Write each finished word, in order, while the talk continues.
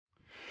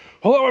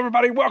Hello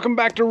everybody, welcome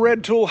back to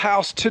Red Tool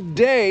House.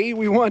 Today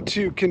we want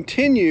to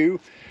continue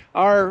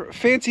our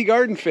fancy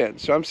garden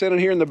fence. So I'm sitting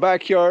here in the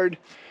backyard.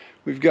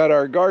 We've got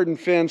our garden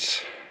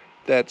fence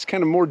that's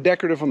kind of more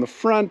decorative on the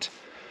front,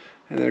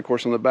 and then of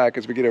course on the back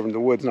as we get over in the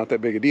woods, not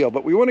that big a deal.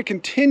 But we want to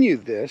continue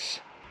this.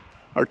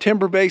 Our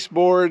timber-based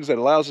boards that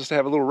allows us to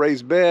have a little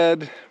raised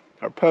bed,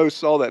 our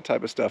posts, all that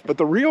type of stuff. But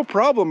the real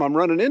problem I'm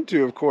running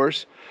into, of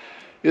course,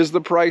 is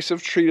the price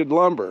of treated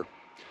lumber.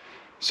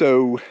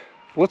 So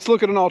let's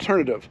look at an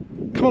alternative.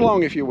 Come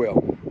along if you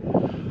will.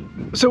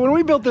 So when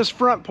we built this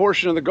front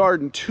portion of the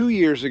garden 2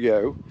 years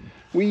ago,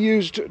 we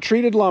used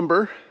treated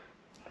lumber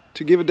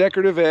to give a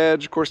decorative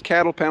edge. Of course,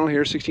 cattle panel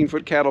here,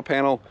 16-foot cattle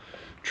panel,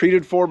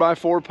 treated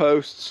 4x4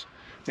 posts,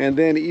 and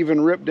then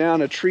even ripped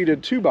down a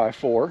treated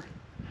 2x4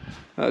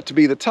 to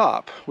be the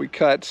top. We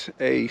cut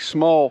a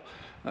small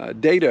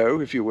dado,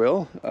 if you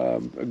will,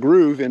 a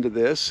groove into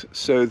this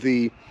so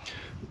the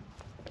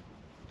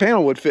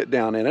panel would fit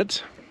down in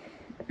it.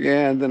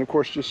 And then of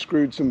course just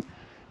screwed some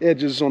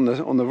edges on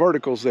the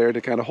verticals there to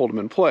kind of hold them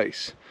in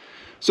place.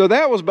 So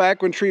that was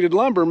back when treated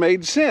lumber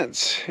made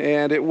sense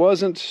and it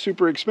wasn't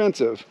super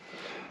expensive.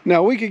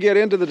 Now we could get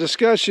into the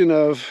discussion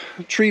of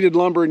treated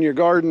lumber in your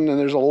garden, and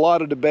there's a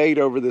lot of debate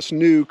over this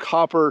new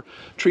copper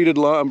treated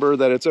lumber,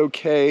 that it's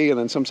okay, and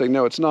then some say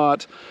no, it's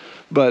not.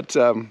 But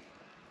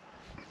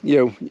you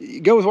know,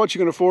 go with what you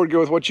can afford, go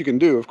with what you can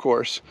do, of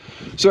course.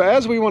 So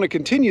as we want to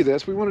continue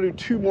this, we want to do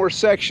 2 more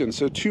sections,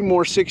 so 2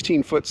 more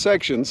 16-foot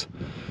sections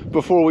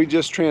before we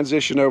just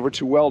transition over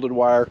to welded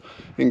wire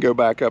and go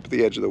back up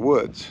the edge of the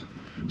woods.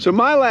 So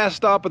my last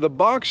stop at the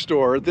box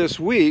store this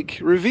week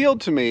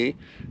revealed to me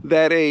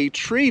that a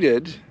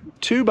treated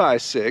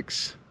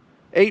 2x6,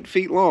 8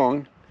 feet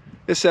long,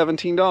 is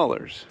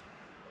 $17.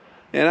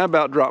 And I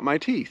about dropped my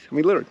teeth. I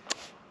mean, literally,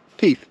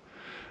 teeth.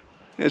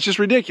 It's just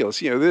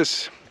ridiculous. You know,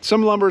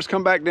 some lumbers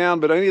come back down,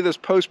 but any of this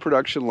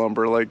post-production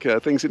lumber, like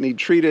things that need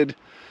treated,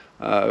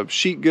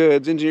 sheet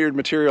goods, engineered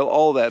material,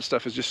 all that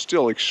stuff is just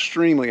still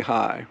extremely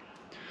high.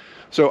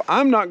 So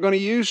I'm not going to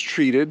use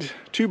treated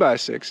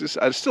 2x6s.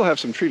 I still have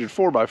some treated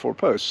 4x4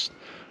 posts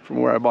from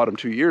where I bought them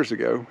 2 years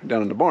ago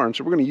down in the barn,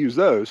 so we're going to use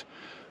those.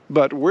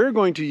 But we're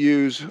going to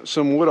use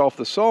some wood off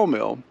the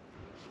sawmill,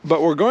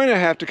 but we're going to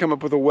have to come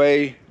up with a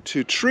way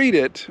to treat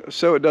it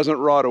so it doesn't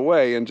rot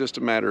away in just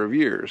a matter of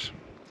years.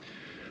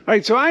 All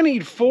right, so I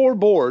need 4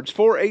 boards,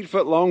 4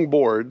 8-foot long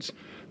boards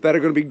that are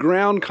going to be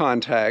ground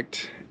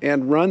contact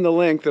and run the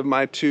length of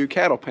my 2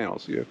 cattle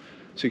panels.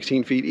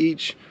 16 feet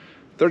each,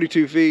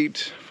 32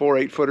 feet, 4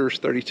 8-footers,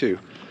 32.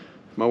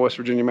 My West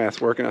Virginia math's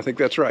working, I think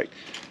that's right.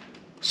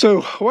 So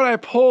what I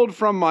pulled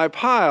from my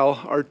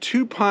pile are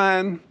 2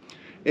 pine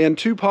and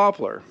 2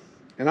 poplar.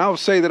 And I'll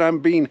say that I'm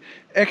being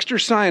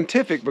extra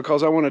scientific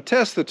because I want to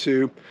test the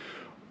 2,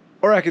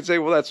 or I could say,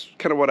 well, that's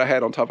kind of what I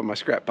had on top of my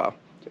scrap pile.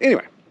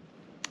 Anyway.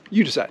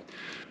 You decide.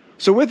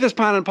 So with this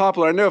pine and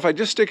poplar, I know if I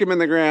just stick them in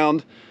the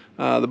ground,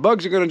 the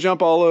bugs are going to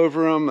jump all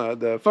over them,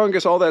 the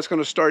fungus, all that's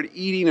going to start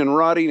eating and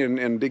rotting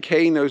and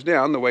decaying those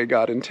down the way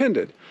God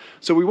intended.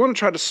 So we want to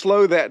try to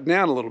slow that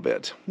down a little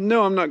bit.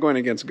 No, I'm not going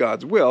against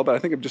God's will, but I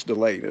think I'm just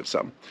delaying it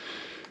some.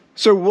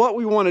 So what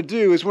we want to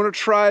do is we want to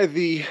try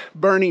the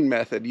burning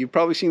method. You've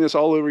probably seen this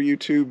all over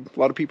YouTube. A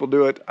lot of people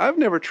do it. I've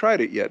never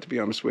tried it yet, to be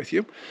honest with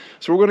you.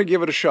 So we're going to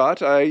give it a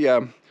shot.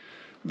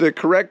 The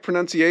correct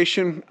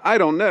pronunciation, I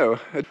don't know.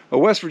 A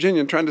West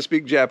Virginian trying to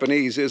speak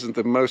Japanese isn't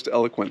the most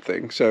eloquent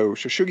thing. So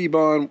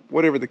Shoshugiban,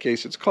 whatever the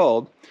case it's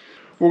called,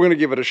 we're going to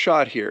give it a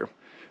shot here.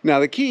 Now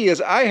the key is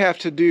I have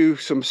to do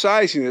some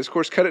sizing this. Of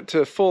course, cut it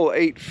to full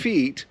 8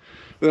 feet.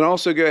 Then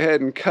also go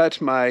ahead and cut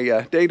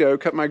my dado,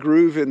 cut my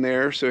groove in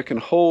there so it can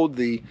hold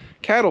the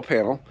cattle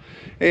panel.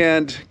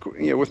 And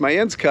with my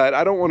ends cut,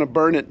 I don't want to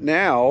burn it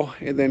now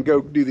and then go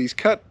do these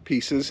cut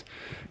pieces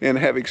and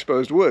have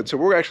exposed wood. So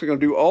we're actually going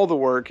to do all the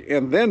work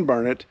and then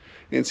burn it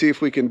and see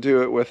if we can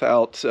do it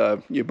without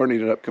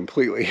burning it up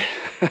completely.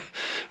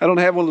 I don't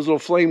have one of those little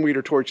flame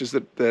weeder torches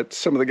that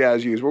some of the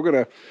guys use. We're going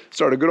to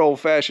start a good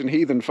old-fashioned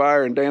heathen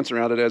fire and dance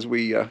around it as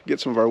we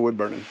get some of our wood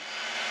burning.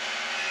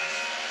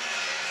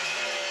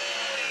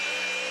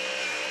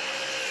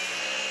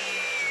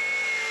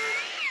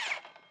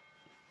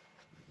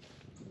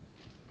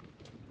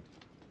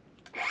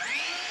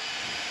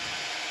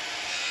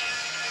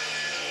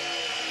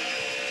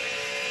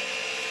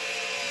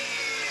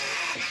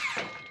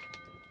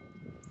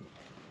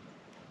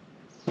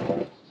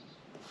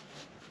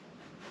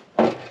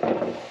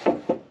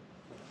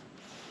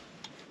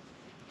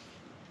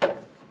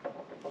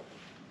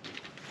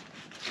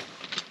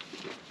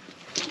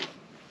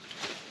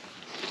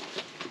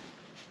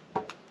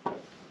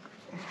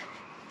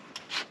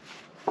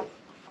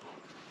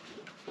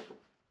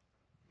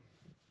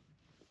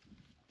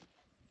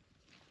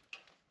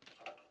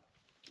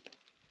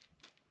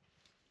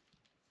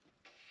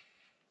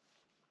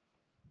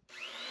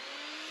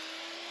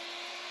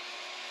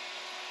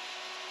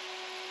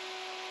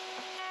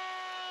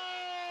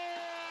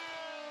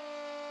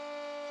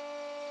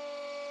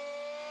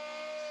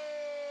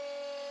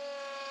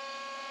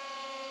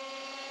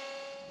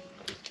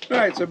 All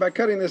right, so by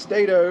cutting this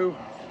dado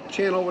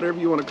channel, whatever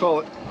you want to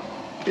call it,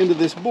 into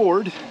this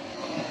board,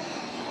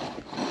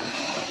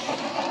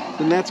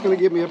 then that's going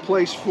to give me a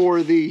place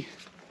for the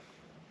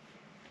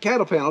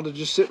cattle panel to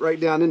just sit right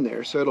down in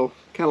there, so it'll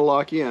kind of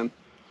lock in.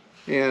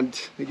 And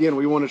again,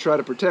 we want to try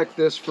to protect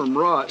this from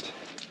rot,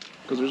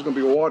 because there's going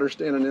to be water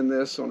standing in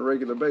this on a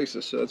regular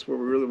basis, so that's where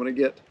we really want to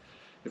get.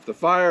 If the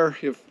fire,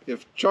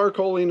 if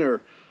charcoaling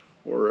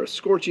or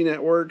scorching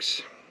that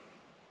works,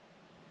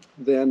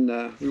 then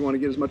we want to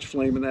get as much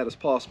flame in that as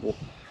possible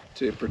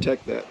to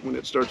protect that when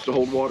it starts to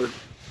hold water.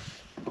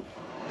 All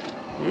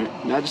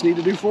right, now I just need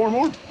to do 4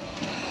 more.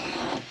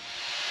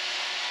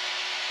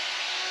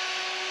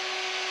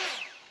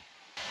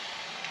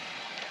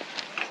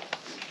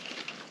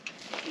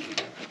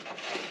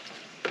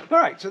 All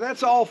right, so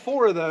that's all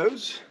 4 of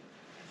those.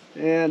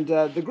 And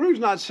the groove's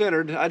not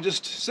centered. I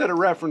just set a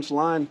reference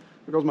line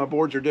because my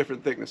boards are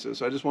different thicknesses.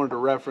 So I just wanted to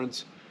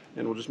reference,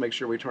 and we'll just make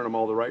sure we turn them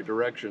all the right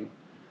direction.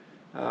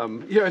 You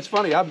know, it's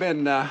funny, I've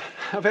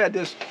had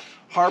this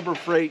Harbor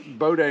Freight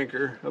boat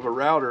anchor of a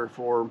router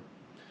for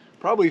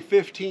probably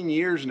 15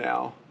 years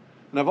now.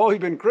 And I've always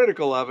been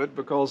critical of it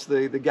because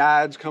the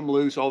guides come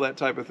loose, all that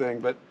type of thing.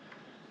 But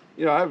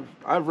you know,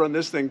 I've run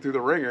this thing through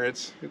the ringer.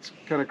 It's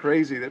kind of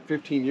crazy that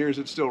 15 years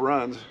it still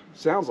runs.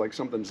 Sounds like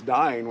something's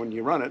dying when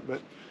you run it,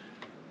 but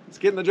it's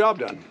getting the job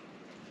done.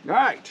 All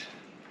right,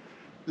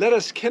 let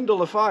us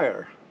kindle a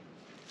fire.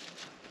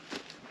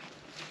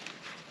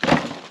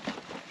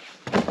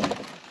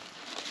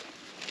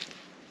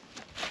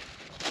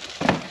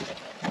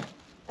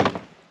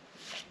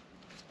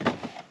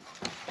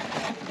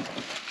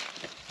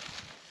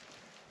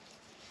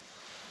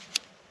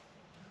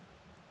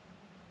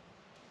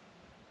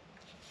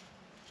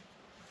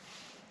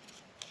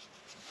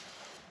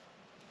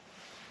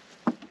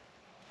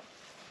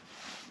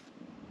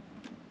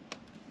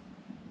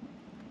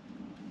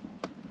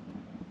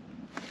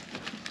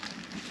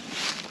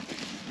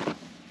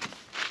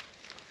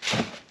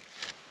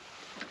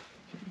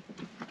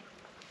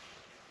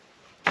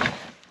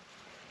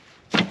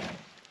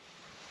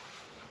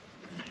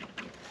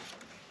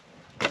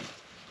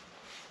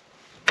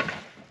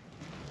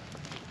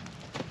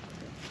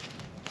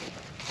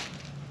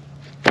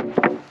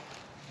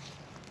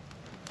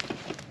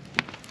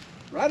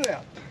 Right it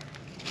out.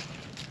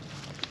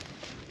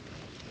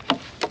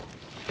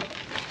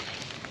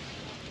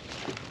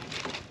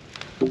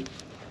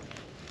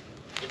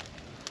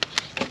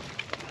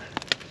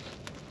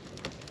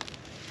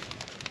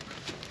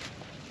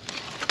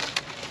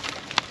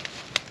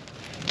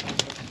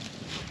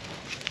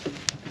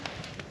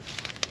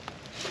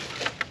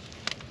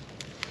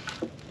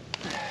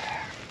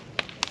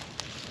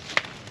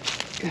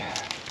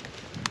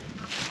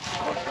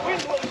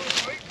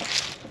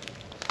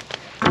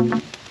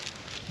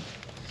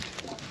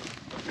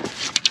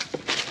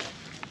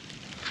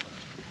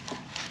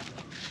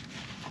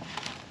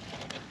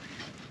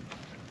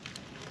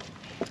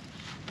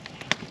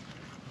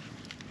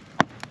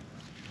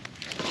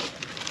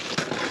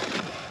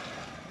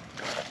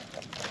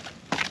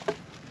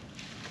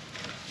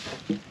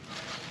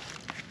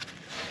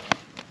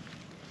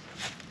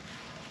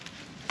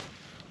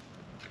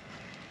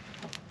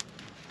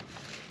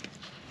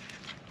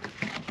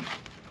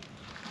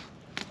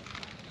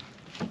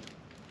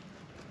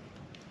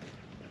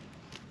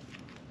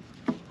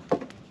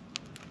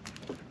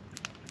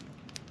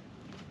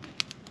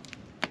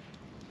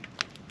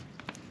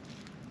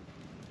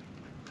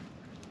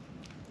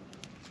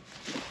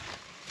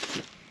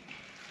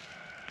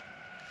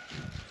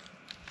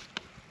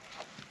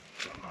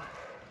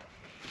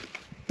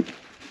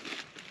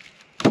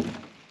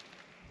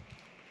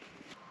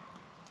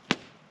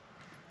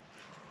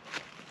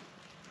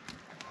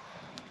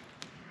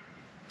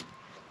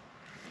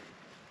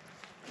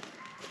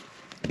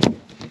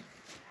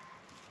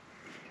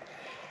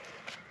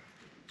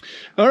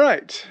 All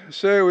right,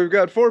 so we've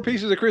got 4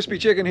 pieces of crispy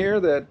chicken here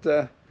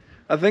that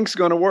I think is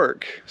going to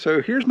work.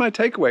 So here's my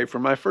takeaway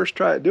from my first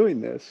try at doing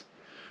this.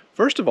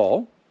 First of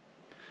all,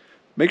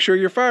 make sure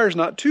your fire's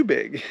not too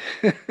big,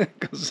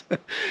 because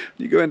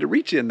you go in to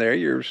reach in there,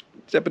 you're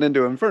stepping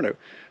into an inferno.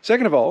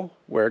 Second of all,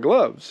 wear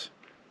gloves.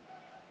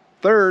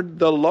 Third,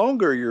 the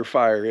longer your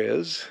fire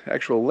is,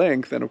 actual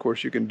length, then of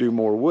course you can do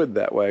more wood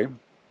that way.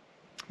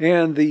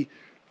 And the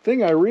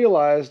thing I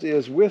realized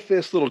is with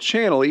this little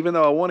channel, even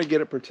though I want to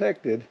get it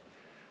protected,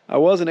 I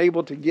wasn't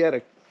able to get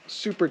a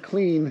super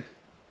clean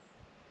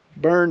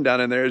burn down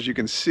in there. As you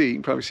can see, you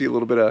can probably see a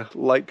little bit of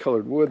light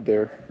colored wood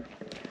there.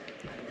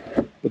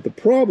 But the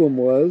problem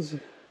was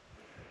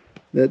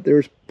that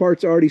there's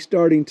parts already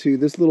starting to,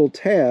 this little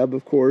tab,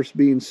 of course,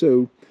 being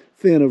so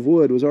thin of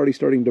wood, was already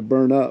starting to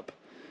burn up.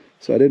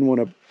 So I didn't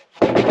want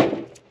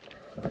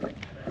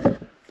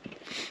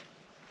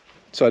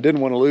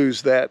to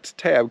lose that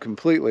tab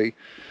completely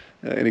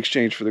in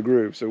exchange for the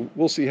groove. So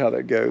we'll see how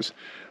that goes.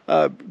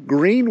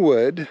 Green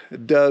wood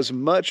does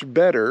much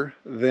better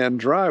than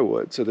dry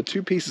wood. So the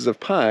 2 pieces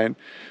of pine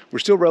were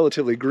still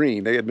relatively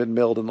green. They had been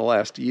milled in the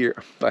last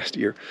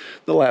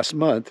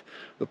month.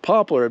 The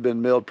poplar had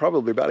been milled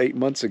probably about 8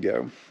 months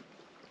ago.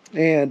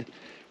 And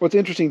What's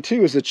interesting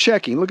too is the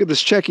checking. Look at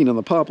this checking on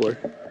the poplar.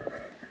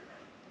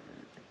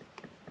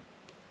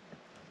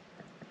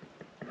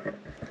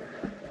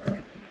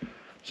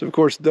 So of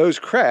course those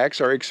cracks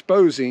are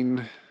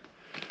exposing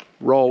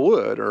raw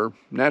wood or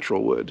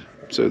natural wood.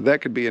 So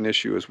that could be an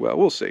issue as well.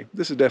 We'll see.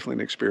 This is definitely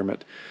an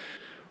experiment.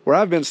 Where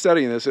I've been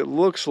studying this, it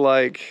looks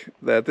like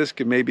that this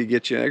could maybe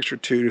get you an extra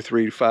 2 to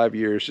 3 to 5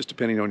 years, just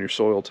depending on your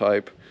soil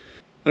type.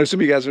 I know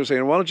some of you guys are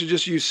saying, why don't you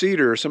just use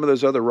cedar or some of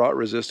those other rot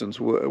resistance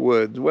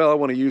wood? Well, I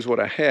want to use what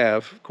I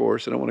have, of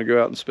course. I don't want to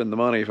go out and spend the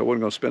money. If I wasn't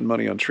going to spend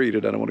money on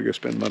treated, I don't want to go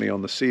spend money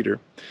on the cedar.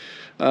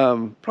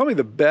 Probably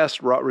the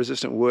best rot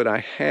resistant wood I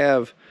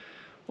have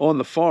on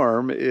the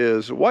farm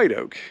is white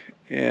oak.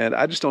 And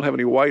I just don't have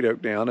any white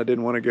oak down. I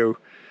didn't want to go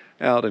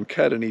out and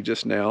cut any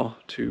just now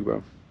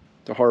to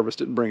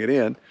harvest it and bring it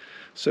in.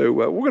 So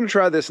we're going to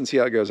try this and see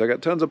how it goes. I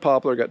got tons of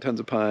poplar, I got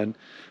tons of pine,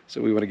 so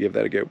we want to give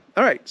that a go.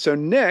 All right, so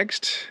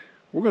next,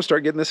 we're going to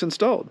start getting this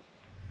installed.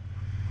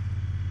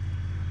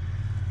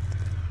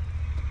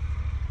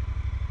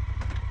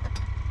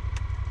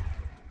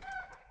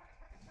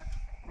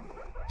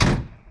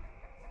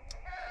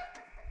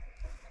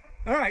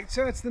 All right,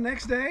 so it's the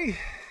next day,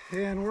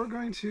 and we're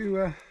going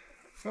to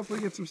hopefully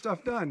get some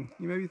stuff done.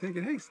 You may be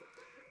thinking, hey,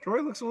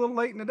 Troy, looks a little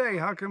late in the day.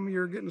 How come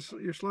you're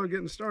slow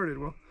getting started?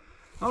 Well,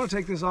 I want to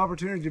take this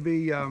opportunity to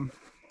be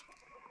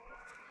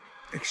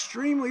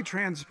extremely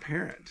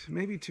transparent,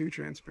 maybe too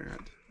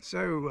transparent.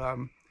 So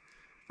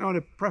I want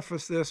to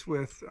preface this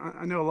with,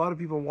 I know a lot of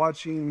people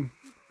watching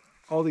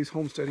all these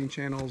homesteading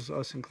channels,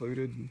 us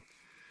included,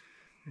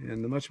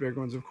 and the much bigger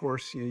ones, of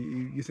course.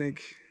 You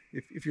think,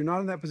 if you're not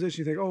in that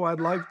position, you think, oh, I'd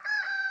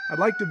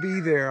like to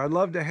be there. I'd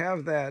love to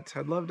have that.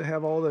 I'd love to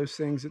have all those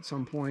things at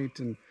some point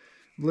and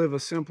live a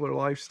simpler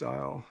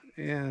lifestyle.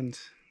 And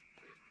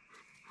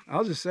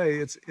I'll just say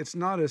it's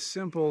not as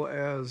simple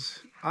as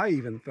I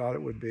even thought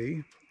it would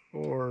be,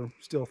 or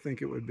still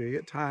think it would be.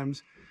 At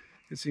times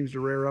it seems to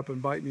rear up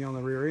and bite me on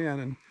the rear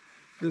end, and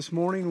this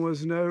morning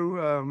was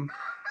no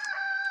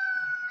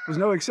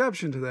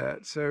exception to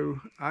that. So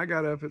I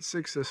got up at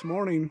 6 this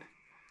morning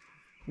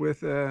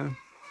with an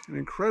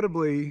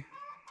incredibly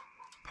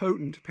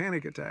potent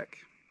panic attack.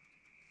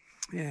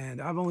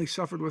 And I've only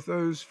suffered with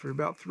those for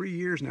about 3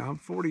 years now. I'm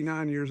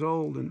 49 years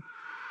old, and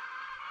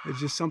it's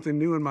just something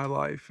new in my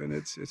life. And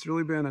it's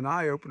really been an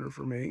eye-opener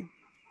for me,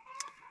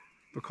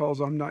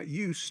 because I'm not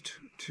used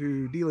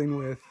to dealing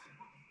with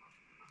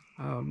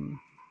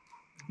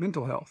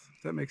mental health,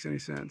 if that makes any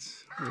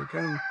sense.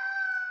 Kind of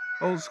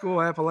old school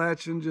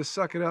Appalachian, just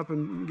suck it up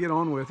and get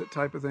on with it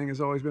type of thing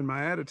has always been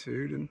my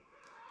attitude.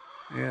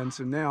 And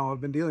so now I've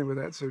been dealing with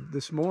that. So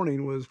this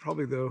morning was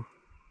probably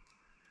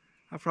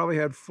I've probably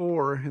had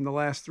 4 in the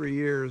last 3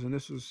 years, and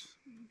this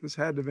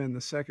had to have been the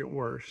second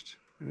worst,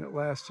 and it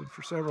lasted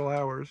for several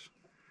hours.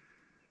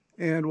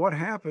 And what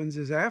happens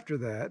is after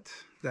that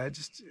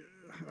just,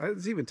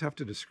 it's even tough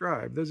to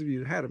describe. Those of you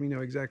who had them, you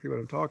know exactly what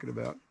I'm talking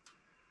about.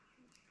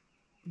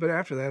 But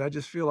after that, I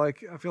feel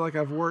like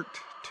I've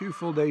worked 2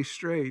 full days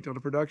straight on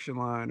a production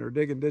line or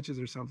digging ditches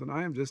or something.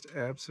 I am just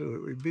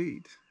absolutely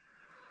beat.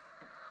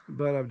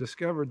 But I've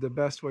discovered the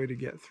best way to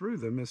get through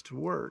them is to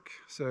work.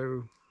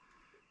 So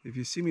if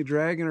you see me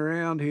dragging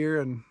around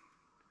here and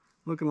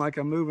looking like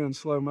I'm moving in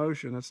slow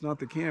motion, it's not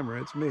the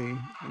camera, it's me,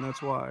 and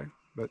that's why.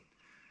 But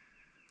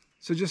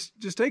so just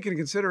take into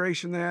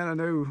consideration that. I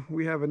know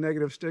we have a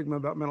negative stigma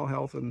about mental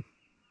health in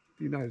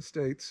the United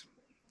States,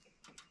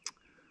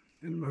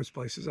 in most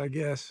places, I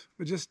guess.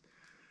 But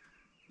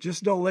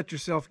just don't let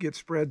yourself get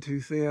spread too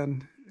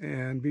thin,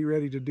 and be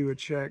ready to do a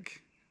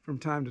check from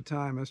time to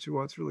time as to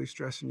what's really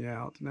stressing you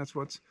out. And that's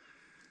what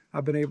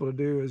I've been able to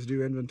do, is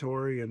do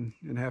inventory and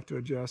have to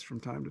adjust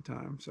from time to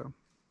time. So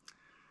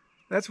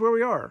that's where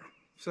we are.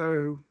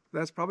 So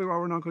that's probably why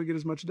we're not going to get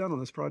as much done on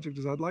this project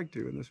as I'd like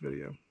to in this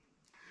video.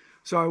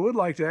 So I would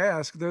like to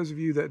ask those of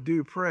you that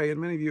do pray, and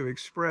many of you have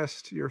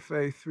expressed your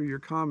faith through your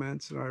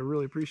comments, and I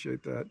really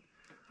appreciate that.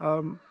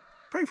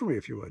 Pray for me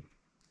if you would.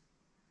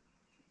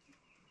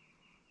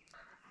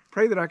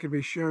 Pray that I can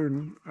be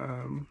shown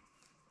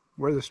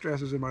where the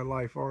stresses in my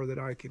life are that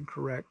I can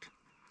correct,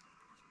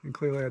 and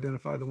clearly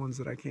identify the ones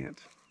that I can't.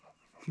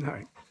 All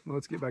right, well,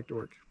 let's get back to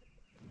work.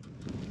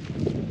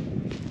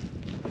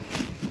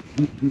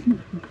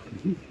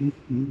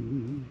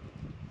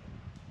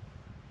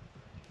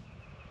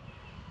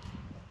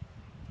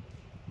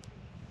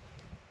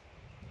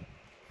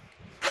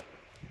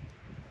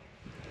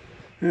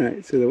 All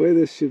right, so the way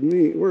this should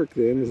work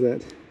then is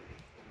that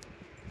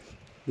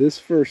this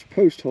first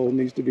post hole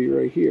needs to be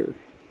right here,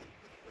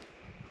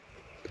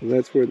 because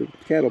that's where the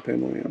cattle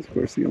pen lands. Of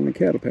course, the only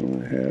cattle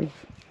pen I have.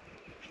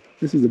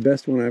 This is the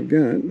best one I've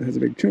got. It has a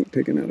big chunk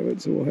taken out of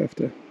it, so we'll have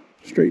to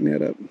straighten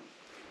that up.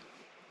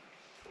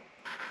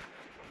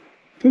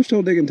 Post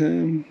hole digging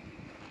time.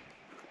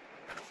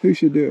 Who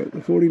should do it, the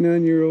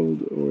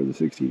 49-year-old or the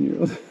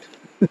 16-year-old?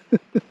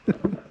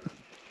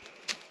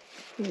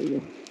 There we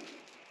go.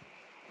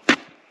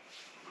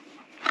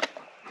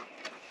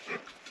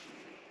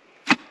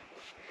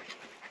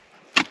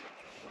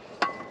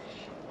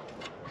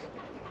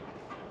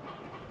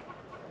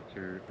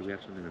 Do we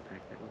have something to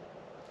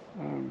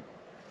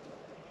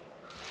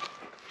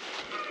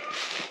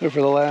over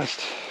the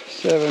last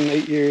 7,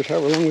 8 years,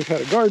 however long we've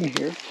had a garden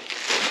here,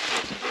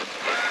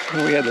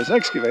 when we had this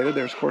excavated,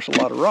 there's of course a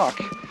lot of rock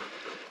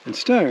and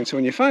stone. So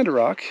when you find a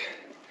rock,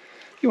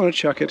 you want to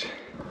chuck it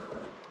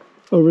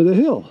over the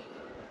hill.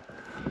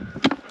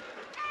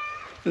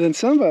 And then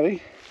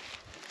somebody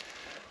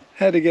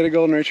had to get a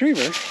golden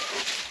retriever.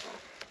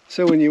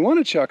 So when you want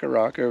to chuck a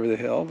rock over the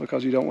hill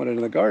because you don't want it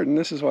in the garden,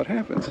 this is what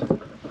happens.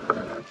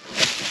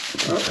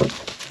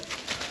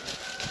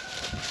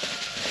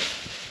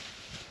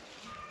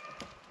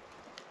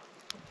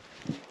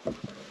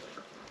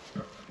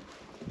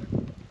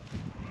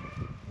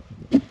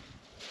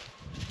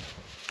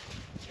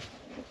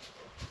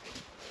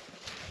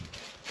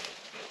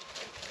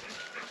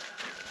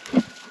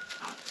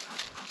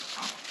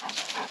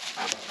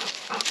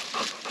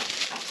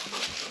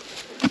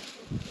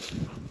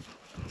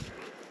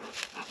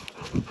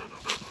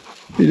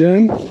 You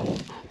done?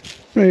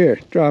 Right here,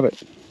 drop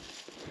it.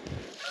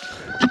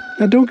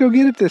 Now don't go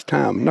get it this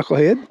time,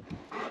 knucklehead.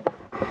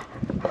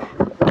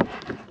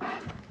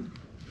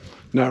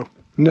 No,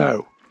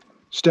 no.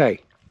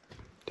 Stay.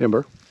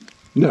 Timber.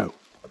 No.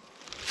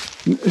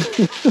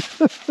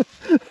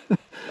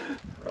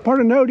 Part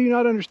of no do you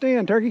not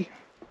understand, turkey?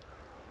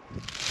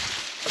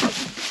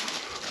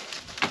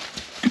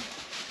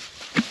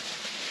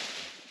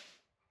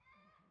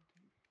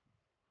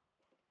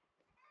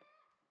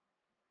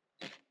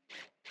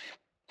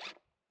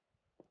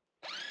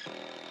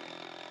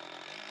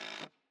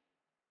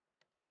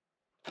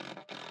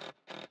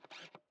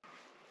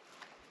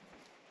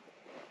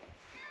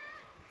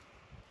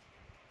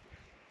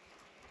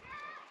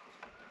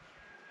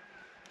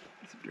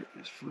 Dirt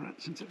in this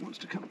front since it wants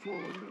to come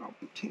forward, but I'll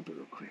tamp it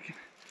real quick.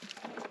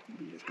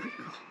 Be as quick.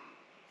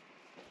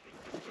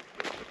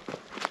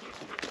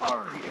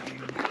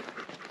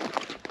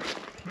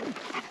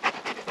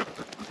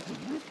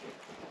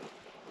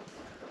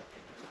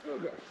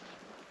 Okay.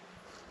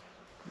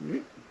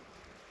 Right.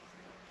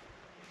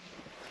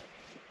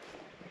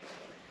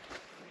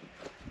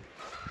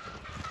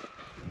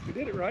 If we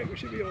did it right, we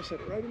should be able to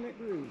set it right in that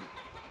groove.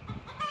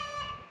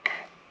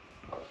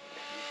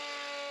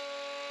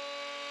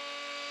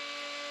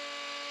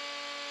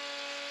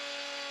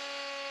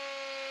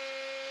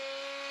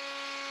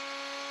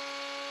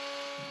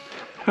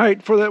 All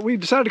right, for that, we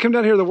decided to come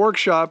down here to the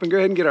workshop and go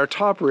ahead and get our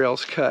top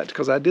rails cut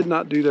because I did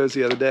not do those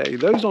the other day.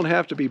 Those don't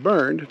have to be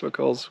burned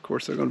because, of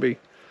course, they're going to be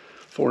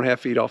 4.5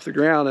 feet off the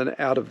ground and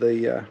out of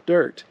the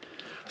dirt.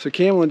 So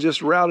Cameron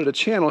just routed a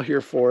channel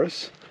here for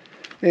us.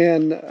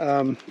 And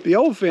the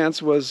old fence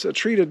was a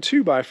treated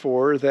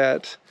 2x4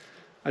 that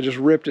I just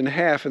ripped in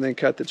half and then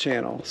cut the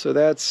channel. So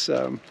that's,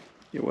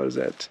 what is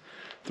that,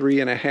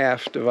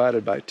 3.5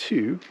 divided by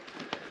 2.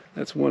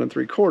 That's 1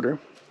 3/4.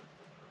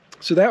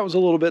 So that was a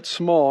little bit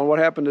small, and what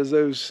happened is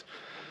those,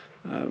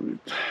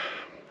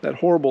 that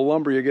horrible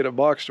lumber you get at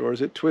box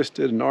stores, it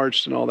twisted and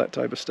arched and all that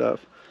type of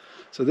stuff.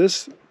 So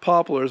this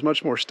poplar is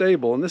much more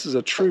stable, and this is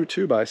a true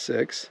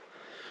 2x6.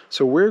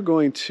 So we're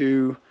going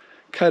to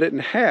cut it in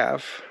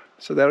half,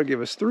 so that'll give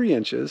us 3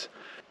 inches.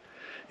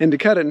 And to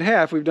cut it in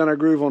half, we've done our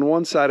groove on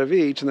one side of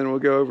each, and then we'll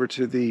go over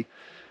to the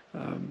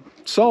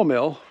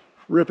sawmill,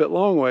 rip it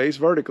long ways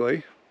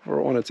vertically,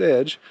 or on its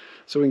edge,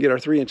 so we can get our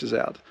 3 inches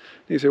out.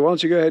 And you say, why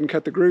don't you go ahead and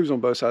cut the grooves on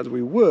both sides?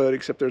 We would,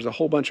 except there's a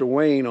whole bunch of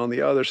wane on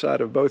the other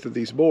side of both of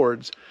these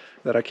boards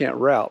that I can't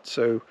route.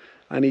 So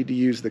I need to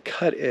use the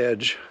cut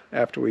edge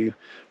after we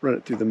run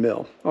it through the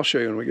mill. I'll show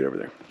you when we get over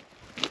there.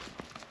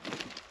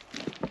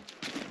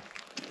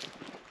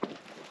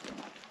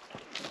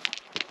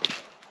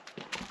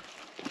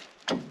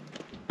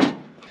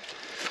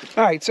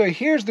 All right, so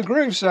here's the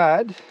groove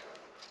side.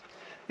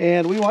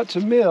 And we want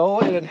to mill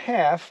it in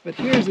half, but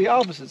here's the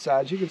opposite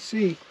side. As you can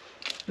see,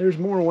 there's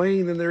more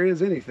wane than there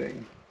is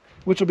anything,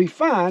 which will be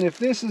fine. If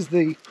this is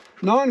the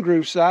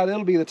non-groove side,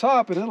 it'll be the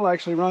top and it'll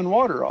actually run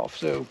water off.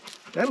 So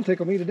that'll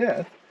tickle me to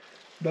death,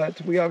 but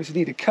we obviously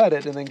need to cut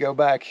it and then go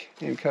back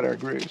and cut our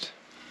grooves.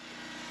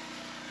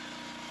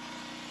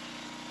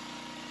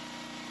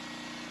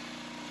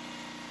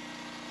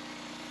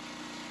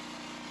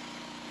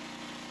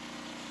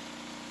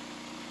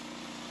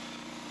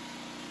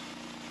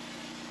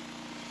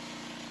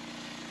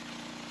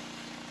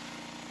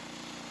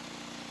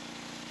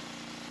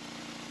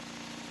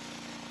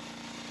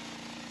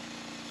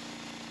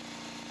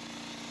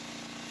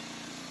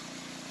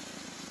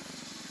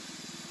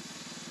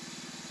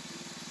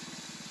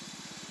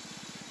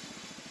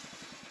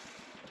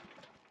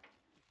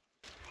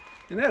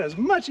 And that is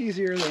much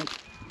easier than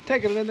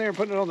taking it in there and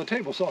putting it on the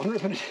table saw and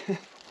ripping it.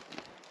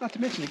 Not to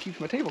mention it keeps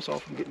my table saw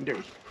from getting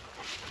dirty.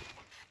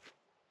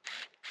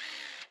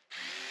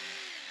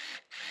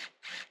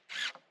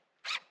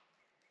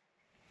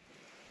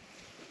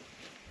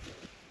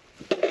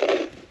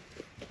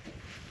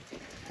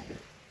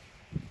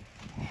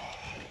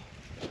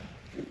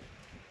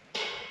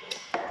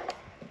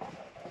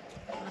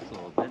 That's a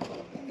little bit.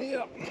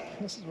 Yep,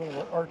 this is one of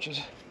our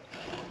arches.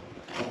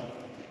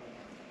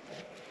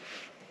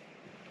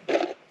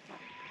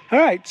 All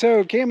right,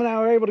 so Cam and I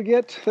were able to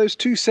get those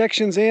 2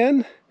 sections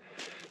in.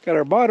 Got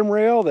our bottom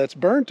rail that's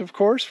burnt, of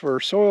course, for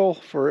soil,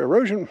 for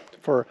erosion,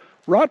 for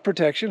rot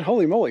protection.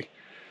 Holy moly.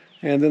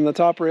 And then the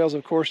top rails,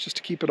 of course, just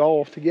to keep it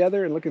all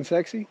together and looking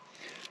sexy.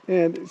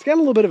 And it's got a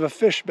little bit of a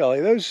fish belly.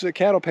 Those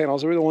cattle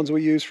panels are the ones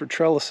we use for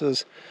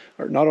trellises,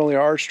 or not only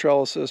arch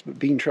trellises, but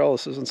beam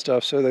trellises and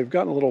stuff. So they've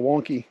gotten a little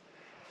wonky.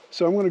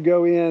 So I'm going to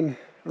go in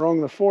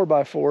along the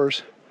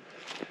 4x4s,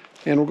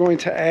 and we're going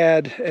to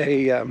add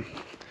a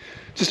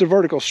just a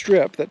vertical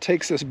strip that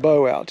takes this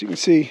bow out. You can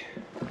see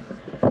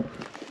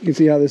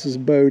how this is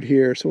bowed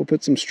here. So we'll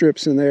put some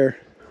strips in there,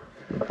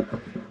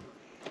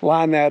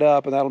 line that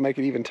up, and that'll make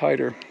it even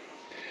tighter.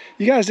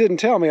 You guys didn't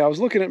tell me. I was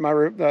looking at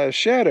my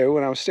shadow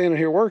when I was standing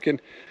here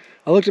working.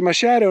 I looked at my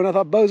shadow and I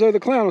thought Bozo the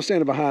Clown was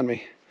standing behind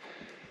me.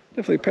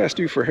 Definitely past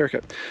due for a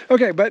haircut.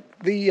 Okay, but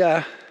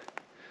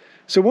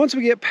so once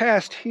we get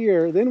past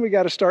here, then we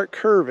got to start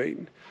curving.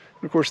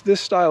 And of course, this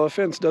style of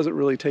fence doesn't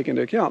really take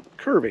into account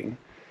curving.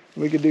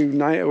 We could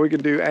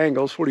do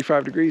angles,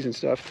 45 degrees and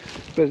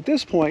stuff. But at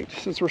this point,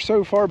 since we're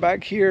so far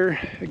back here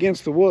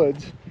against the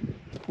woods,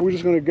 we're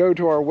just going to go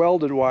to our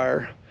welded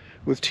wire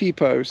with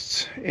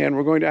T-posts, and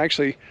we're going to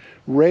actually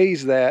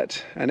raise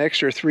that an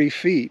extra 3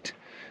 feet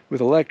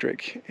with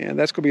electric. And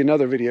that's going to be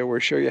another video where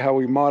I show you how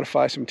we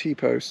modify some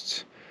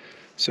T-posts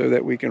so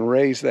that we can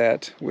raise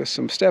that with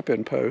some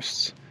step-in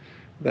posts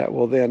that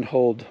will then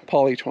hold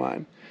poly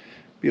twine,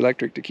 be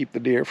electric to keep the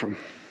deer from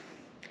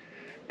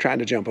trying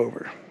to jump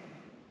over.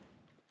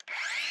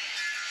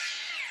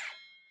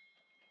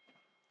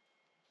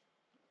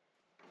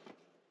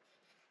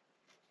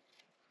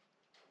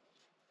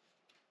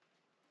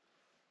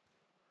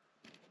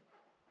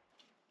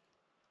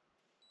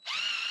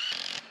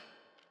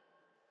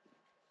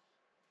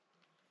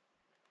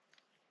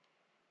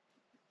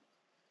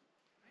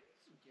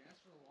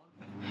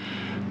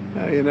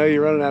 You know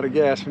you're running out of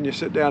gas when you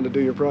sit down to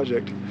do your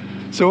project.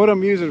 So what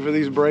I'm using for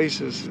these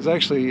braces is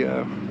actually,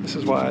 this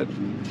is why I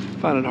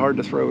find it hard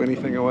to throw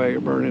anything away or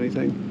burn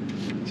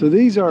anything. So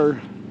these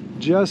are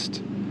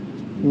just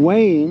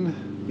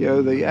weighing, you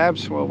know,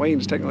 well, weighing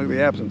is technically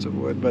the absence of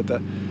wood, but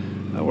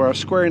where I was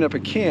squaring up a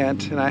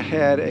cant and I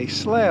had a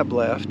slab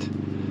left,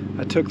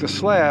 I took the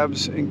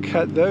slabs and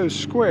cut those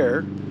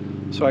square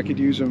so I could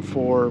use them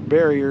for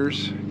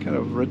barriers, kind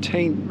of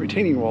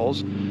retaining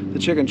walls, the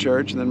chicken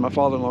church, and then my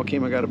father-in-law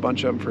came and got a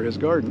bunch of them for his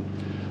garden.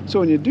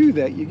 So when you do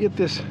that, you get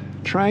this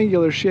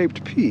triangular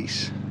shaped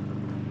piece.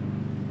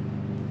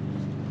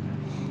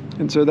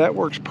 And so that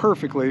works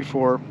perfectly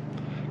for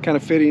kind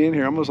of fitting in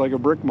here, almost like a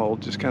brick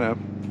mold, just kind of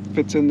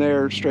fits in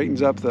there,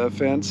 straightens up the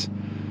fence,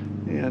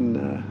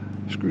 and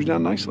screws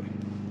down nicely.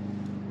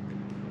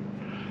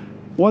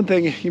 One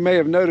thing you may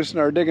have noticed in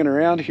our digging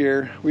around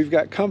here, we've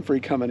got comfrey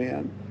coming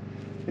in.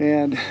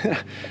 And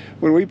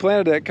when we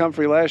planted that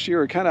comfrey last year,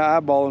 we were kind of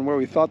eyeballing where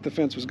we thought the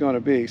fence was going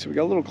to be. So we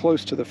got a little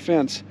close to the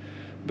fence,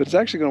 but it's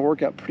actually going to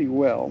work out pretty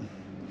well.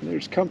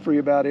 There's comfrey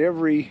about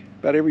every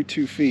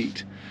 2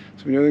 feet.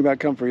 So we know anything about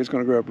comfrey, it's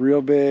going to grow up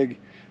real big,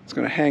 it's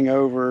going to hang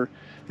over,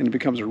 and it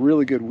becomes a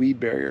really good weed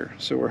barrier.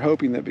 So we're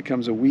hoping that it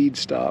becomes a weed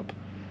stop.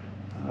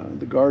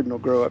 The garden will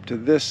grow up to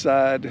this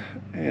side,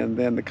 and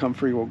then the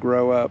comfrey will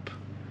grow up,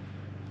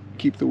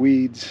 keep the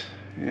weeds,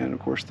 and of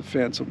course the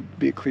fence will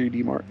be a clear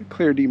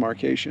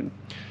demarcation.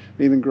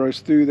 Anything grows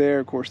through there,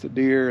 of course the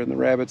deer and the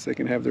rabbits, they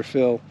can have their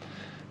fill.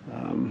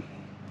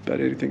 But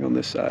anything on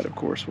this side, of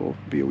course, will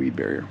be a weed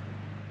barrier.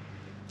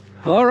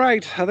 All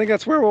right, I think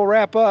that's where we'll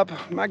wrap up.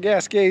 My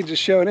gas gauge is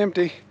showing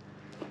empty,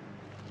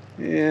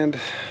 and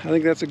I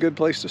think that's a good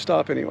place to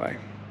stop anyway.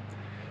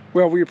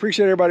 Well, we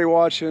appreciate everybody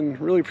watching,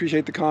 really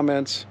appreciate the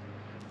comments,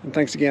 and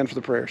thanks again for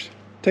the prayers.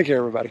 Take care,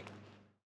 everybody.